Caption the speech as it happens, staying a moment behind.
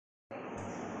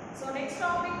So next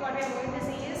topic what we are going to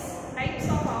see is types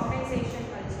of organization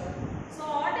culture. So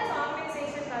what is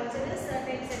organization culture is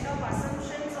certain set of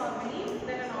assumptions or beliefs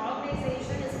that an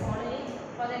organization is following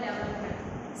for the development.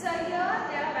 So here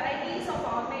there are varieties of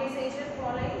organization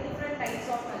following different types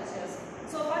of cultures.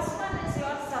 So first one is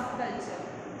your subculture.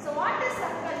 So what is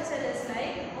subculture is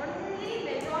like only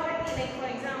majority, like for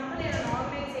example in an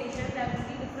organization there will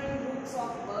be different groups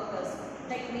of workers,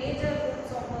 like major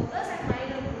groups of workers and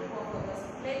minor group of workers.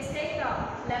 Let's take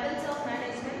levels of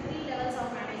management. Three levels of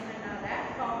management are there: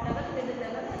 top level, middle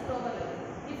level and lower level.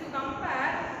 If you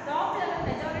compare, top level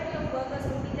majority of workers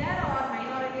will be there or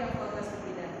minority of workers will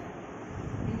be there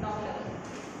in top level.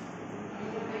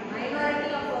 Minority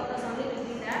of workers only will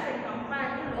be there when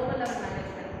compared to lower level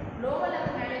management. Lower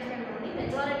level management only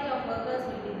majority of workers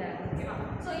will be there. Okay.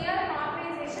 So here in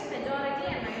organization majority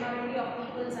and minority of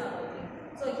peoples are working.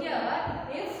 So here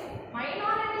if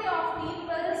minority of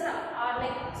peoples are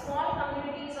like small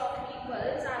communities of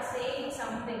peoples are saying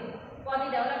something for the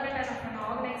development of an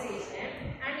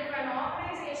organization, and if an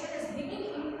organization is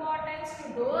giving importance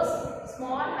to those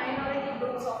small minority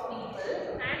groups of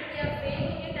people and they are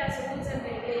framing it as rules and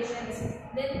regulations,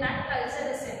 then that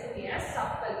culture is said to be as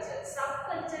subculture.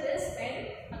 Subculture is when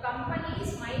a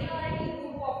company's minority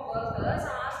group of workers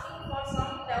are asking for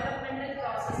some developmental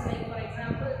process, like for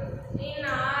example in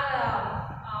our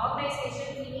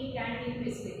organization we need canteen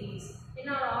facilities, in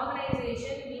our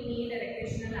organization we need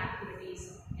recreational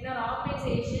activities, in our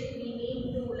organization we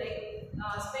need to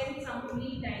spend some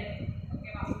free time.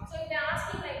 Okay, so if they are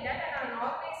asking like that and an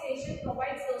organization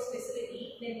provides those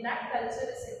facilities, then that culture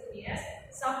is said to be as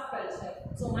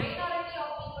subculture. So minority of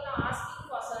people are asking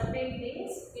for certain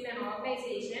things in an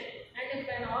organization, and if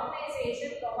an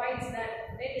organization provides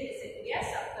that, then it is said to be as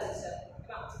subculture.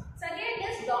 So again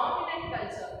is dominant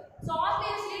culture. So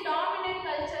obviously dominant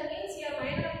culture means here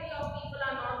minority of people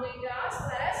are not going to ask,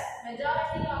 whereas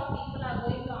majority of people are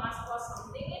going to ask for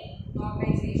something in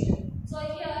organization. So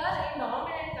here in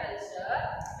dominant culture,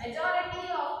 majority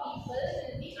of people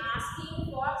will be asking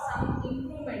for some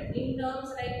improvement in terms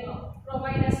like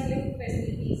provide us lift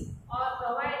facilities or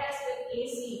provide us with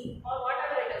AC or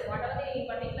whatever it is, whatever the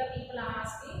particular people are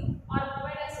asking, or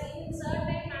provide us in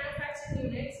certain manufacturing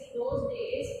units. In those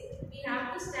days we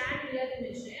have to stand near the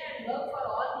machine and work for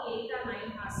all the 8 or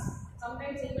 9 hours.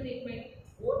 Sometimes even it might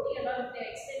OT and all, if they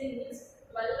are extending this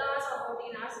 12 hours or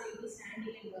 14 hours, they will be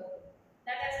standing and working.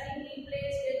 That has been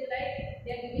replaced with like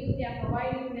they are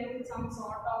providing them some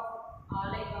sort of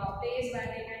place where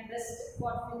they can rest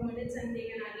for a few minutes and they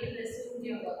can again resume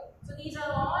their work. So these are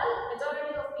all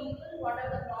majority of people,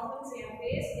 whatever the problems they have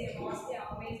faced, they have asked their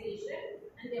organization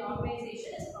and the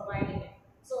organization is providing it.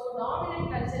 So dominant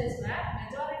culture is where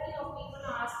majority of people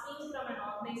are asking from an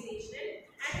organization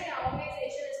and the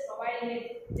organization is providing it,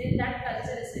 then that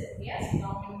culture is said to be as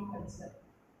dominant culture.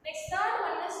 Next, third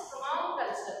one is strong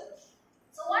culture.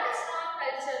 So what is strong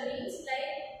culture means,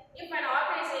 like if an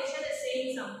organization is saying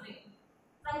something,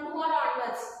 from tomorrow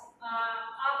onwards,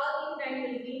 our working time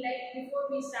will be like before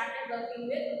we started working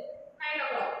with 9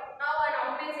 o'clock. Now an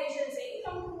organization is saying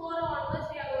from tomorrow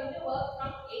onwards we are going to work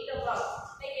from 8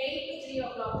 o'clock, like 8 to 3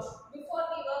 o'clock. Before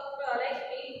we worked like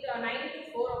 9 to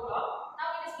 4 o'clock.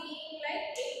 Now it is being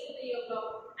like 8 to 3 o'clock.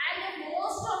 And if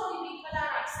most of the people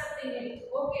are accepting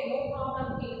it, okay, no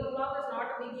problem, 8 o'clock is not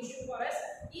a big issue for us.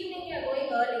 Evening we are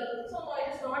going early, so no,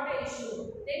 it is not an issue.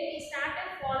 Then we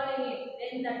started following it,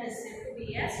 then that is said to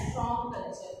be a strong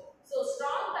culture. So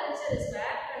strong culture is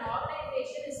where an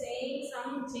organization is saying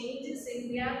some changes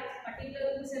in their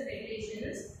particular rules and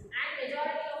regulations and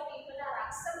majority of people are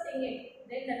accepting it,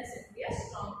 then that is said to be a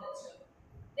strong culture.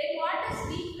 Then what is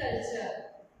weak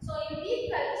culture? So in weak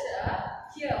culture,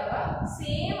 here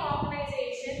same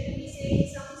organization will be saying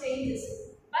some changes,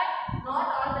 but not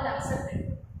all will accept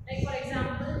it. Like for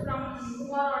example, from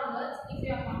tomorrow onwards, if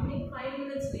you are coming 5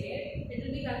 minutes late, it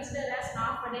will be considered as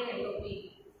half a day LOP.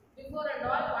 Before and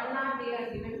all, 1 hour they are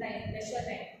given time, leisure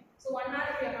time. So 1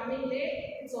 hour if you are coming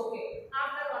late, it's okay.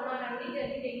 After 1 hour only,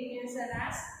 they will be taking answer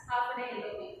as half a day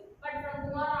LOP. But from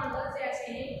tomorrow onwards, they are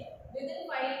saying within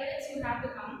 5 minutes you have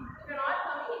to come. If you are not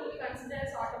coming, it will be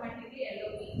considered as automatically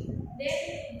LOP. Then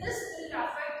this will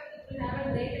affect, it will have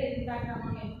a greater impact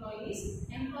among employees.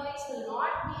 Employees will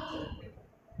not be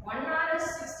 1 hour is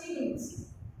 60 minutes.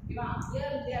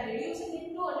 Here they are reducing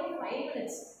it to only 5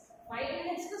 minutes. 5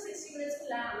 minutes to 60 minutes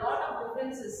will have a lot of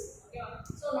differences.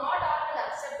 So not all will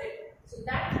accept it. So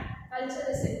that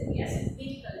culture is said to be as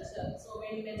weak culture. So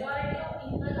when majority of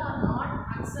people are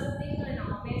not accepting an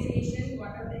organization,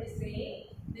 whatever it is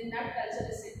saying, then that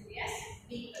culture is said to be as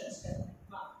weak culture.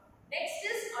 Next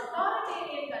is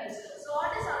authoritarian culture. So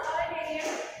what is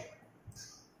authoritarian?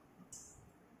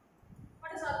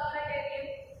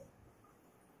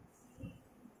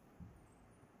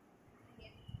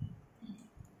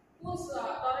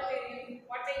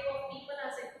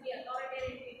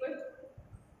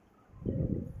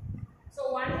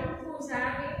 who's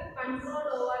having control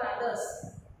over others.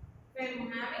 When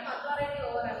having authority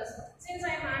over others. Since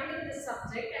I am handling this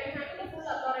subject, I am having the full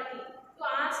authority to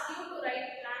ask you to write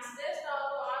class test or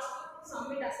to ask you to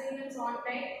submit assignments on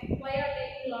time while you are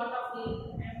taking a lot of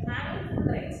leave. I am having full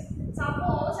rights.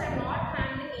 Suppose I am not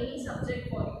handling any subject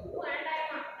for you and I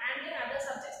am handling other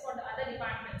subjects for the other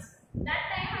departments. That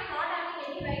time I am not having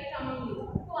any right among you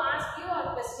to ask you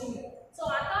or question you. So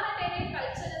authoritarian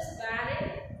culture is wherein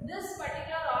this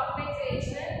particular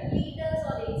organization, leaders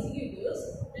or executives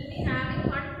will be having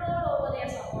control over their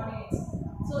subordinates.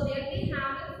 So they will be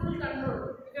having full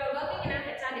control. If you are working in an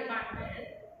HR department,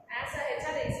 as a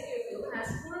HR executive has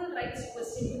full rights to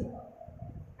question you,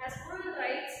 has full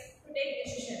rights to take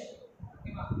decision.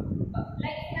 Okay,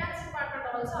 like finance department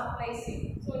also applies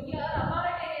here. So here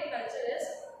authoritarian culture is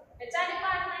HR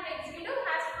department executive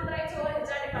has full rights over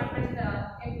HR department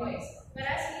employees,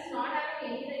 whereas he is not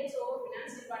having any rights over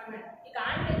finance department. He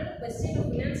can't able to question the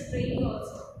finance training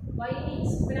also. Why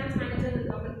means finance manager will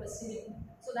come and question him.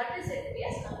 So that is it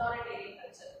as authoritarian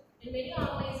culture. In many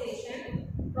organizations,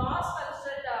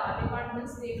 cross-cultural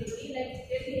departments they will be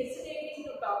hesitating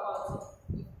to talk also.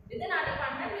 Within our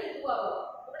department we will do our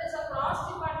work. But as a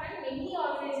cross-department, many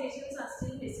organizations are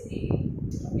still hesitating.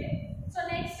 Okay. So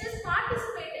next is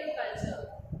participative culture.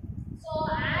 So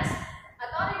as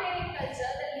authoritarian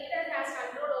culture, the leader has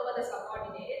control over the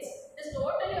subordinates. It is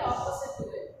totally opposite to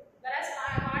it. Whereas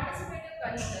participative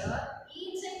culture,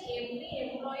 each and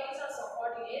every employee or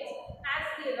subordinates has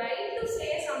the right to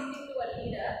say something to a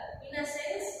leader in a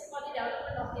sense for the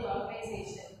development of the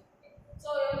organization.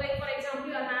 So like for example,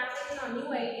 you are having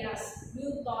new ideas,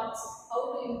 new thoughts,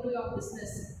 how to improve your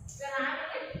business. You are having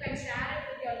it, you can share it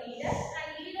with your leader, and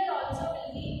leader also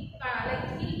will be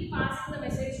passing the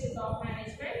message to top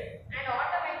management, and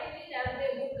automatically there will be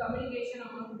a good communication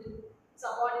among the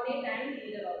subordinate and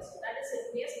leader also. That is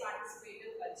as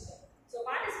participative culture. So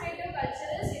participative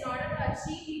culture is in order to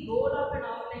achieve the goal of an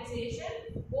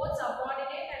organization, both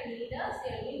subordinate and leaders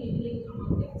they will be mingling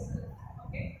among themselves.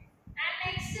 Okay. And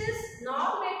next is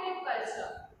normative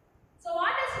culture. So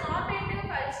what is normative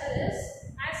culture is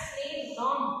as name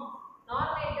norm.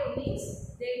 Normative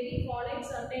means they will be following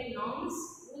certain norms,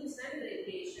 rules and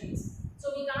regulations.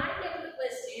 So we can't be able to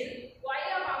question why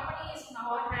a company is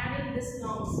not having these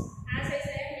norms. As I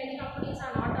said, many companies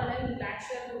are not allowing black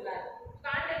shirt to wear. You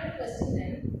can't be able to question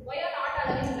them why you are not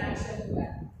allowing black shirt to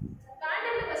wear. You can't be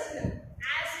able to question them.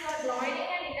 As you are joining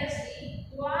an industry,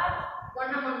 you are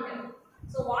one among them.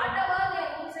 So whatever the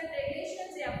rules and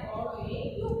regulations they are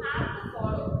following, you have to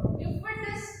follow. If it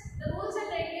is the rules and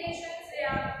regulations they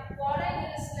are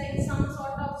following is like some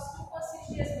sort of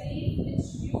superstitious belief which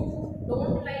you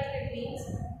don't like, it means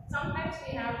sometimes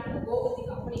we have to go with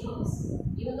the company norms.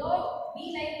 Even though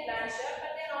we like black shirt,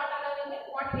 but they are not allowing it,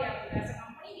 what we have to do as a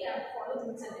company, we have to follow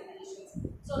rules and regulations.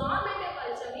 So normative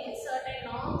culture means certain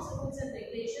norms, rules and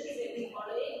regulations we will be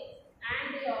following, and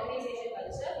the organization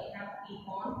culture we have to keep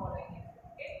on following it.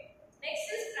 Okay. Next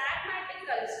is pragmatic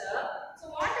culture. So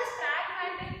what is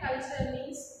pragmatic culture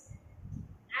means?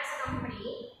 As a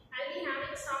company, I'll be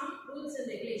having some rules and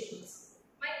regulations.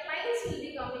 My clients will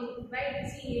be coming, right?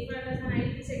 See, if I was an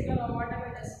IT sector or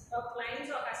whatever it is, clients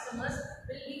or customers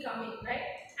will be coming,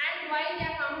 right? And while they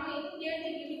are coming, they will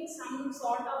be giving some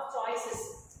sort of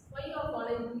choices. Why you are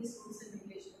following these rules and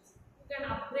regulations? You can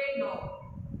upgrade now.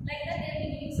 Like that, they will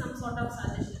be giving some sort of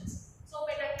suggestions. So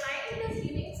when a client is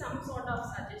giving some sort of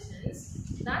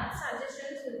suggestions, that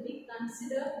suggestions will be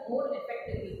considered more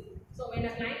effectively. So when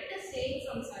a client is saying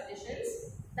some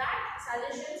suggestions, that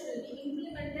suggestions will be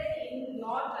implemented in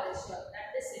your culture.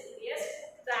 That is it. Yes,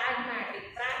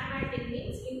 pragmatic. Pragmatic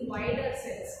means in wider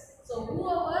sense. So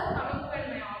whoever coming to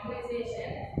my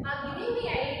organization are giving me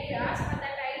ideas, but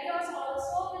that ideas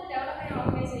also will develop my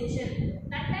organization.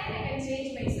 That time I can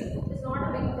change myself. It is not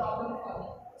a big problem for me.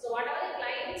 So whatever the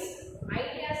clients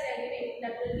ideas are giving,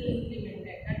 that will be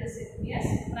implemented. That is it. Yes,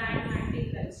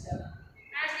 pragmatic culture.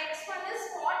 And next one is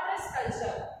fortress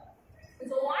culture.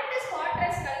 So what is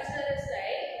fortress culture is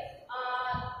like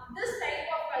this type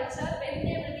of culture when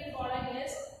they will be following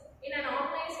is in an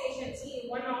organization. See,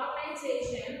 one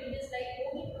organization it is like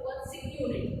moving towards sick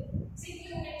unit. Sick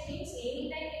unit means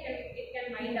anytime it can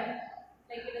wind up.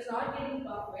 Like it is not getting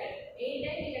perfect.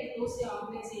 Anytime you can close the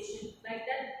organization. Like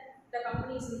that, the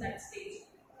company is in that stage.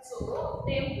 So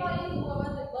the employee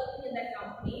whoever is working in that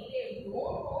company, they don't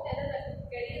know whether the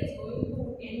career is going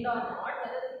to end or not,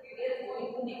 whether the career is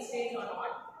going to next stage or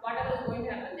not, whatever is going to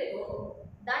happen, they don't know.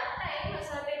 That time a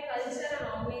certain culture and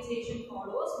organization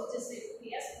follows, which is said to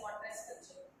be as fortress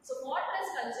culture. So fortress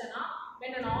culture now,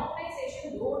 when an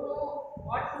organization don't know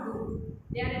what to do,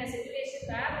 they are in a situation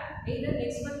where either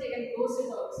next month they can close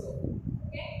it also.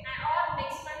 Okay, or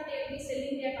next month they will be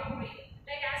selling their company.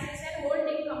 Like as I said,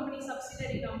 holding company,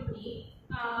 subsidiary company.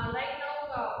 Right now,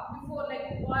 before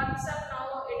like WhatsApp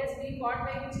now it has been bought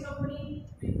by which company?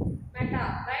 Meta,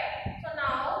 right? So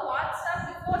now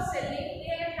WhatsApp before selling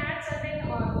they had certain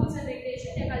rules and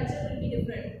regulations. Their culture will be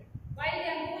different. While they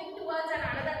are moving towards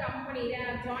another company, they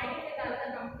are joining with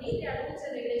another company. Their rules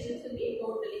and regulations will be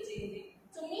totally changing.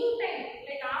 So meantime,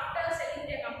 like after selling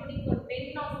their company for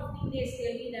 10 or 15 days, they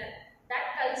will be there. That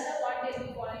culture, what they will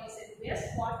be following is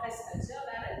NPS Fortress culture,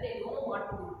 whereas they don't know what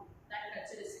to do. That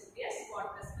culture is NPS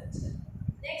Fortress culture.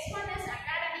 Next one is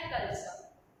academic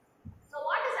culture. So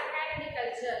what is academic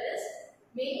culture is,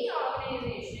 many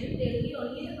organizations they will be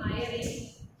only hiring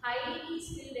highly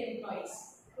skilled employees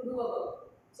to do a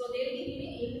work. So they will be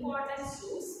giving importance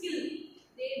to skill.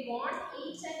 They want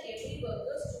each and every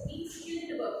workers to be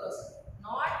skilled workers,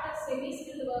 not the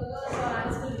semi-skilled workers or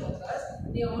unskilled workers.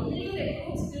 They only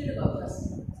recruit skilled workers.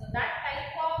 So that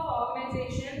type of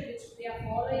organization which they are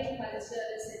following culture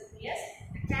is NPS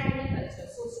academic culture.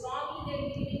 So strongly they will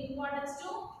be giving importance to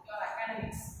your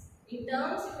academics. In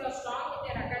terms, if you are strong with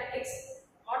your academics,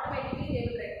 automatically they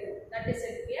will recruit. That is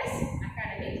NPS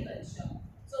academic culture.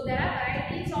 So there are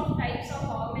varieties of types of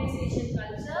organization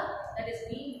culture that is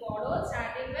being followed,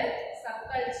 starting with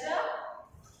subculture,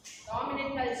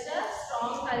 dominant culture,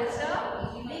 strong culture,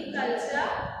 elite culture,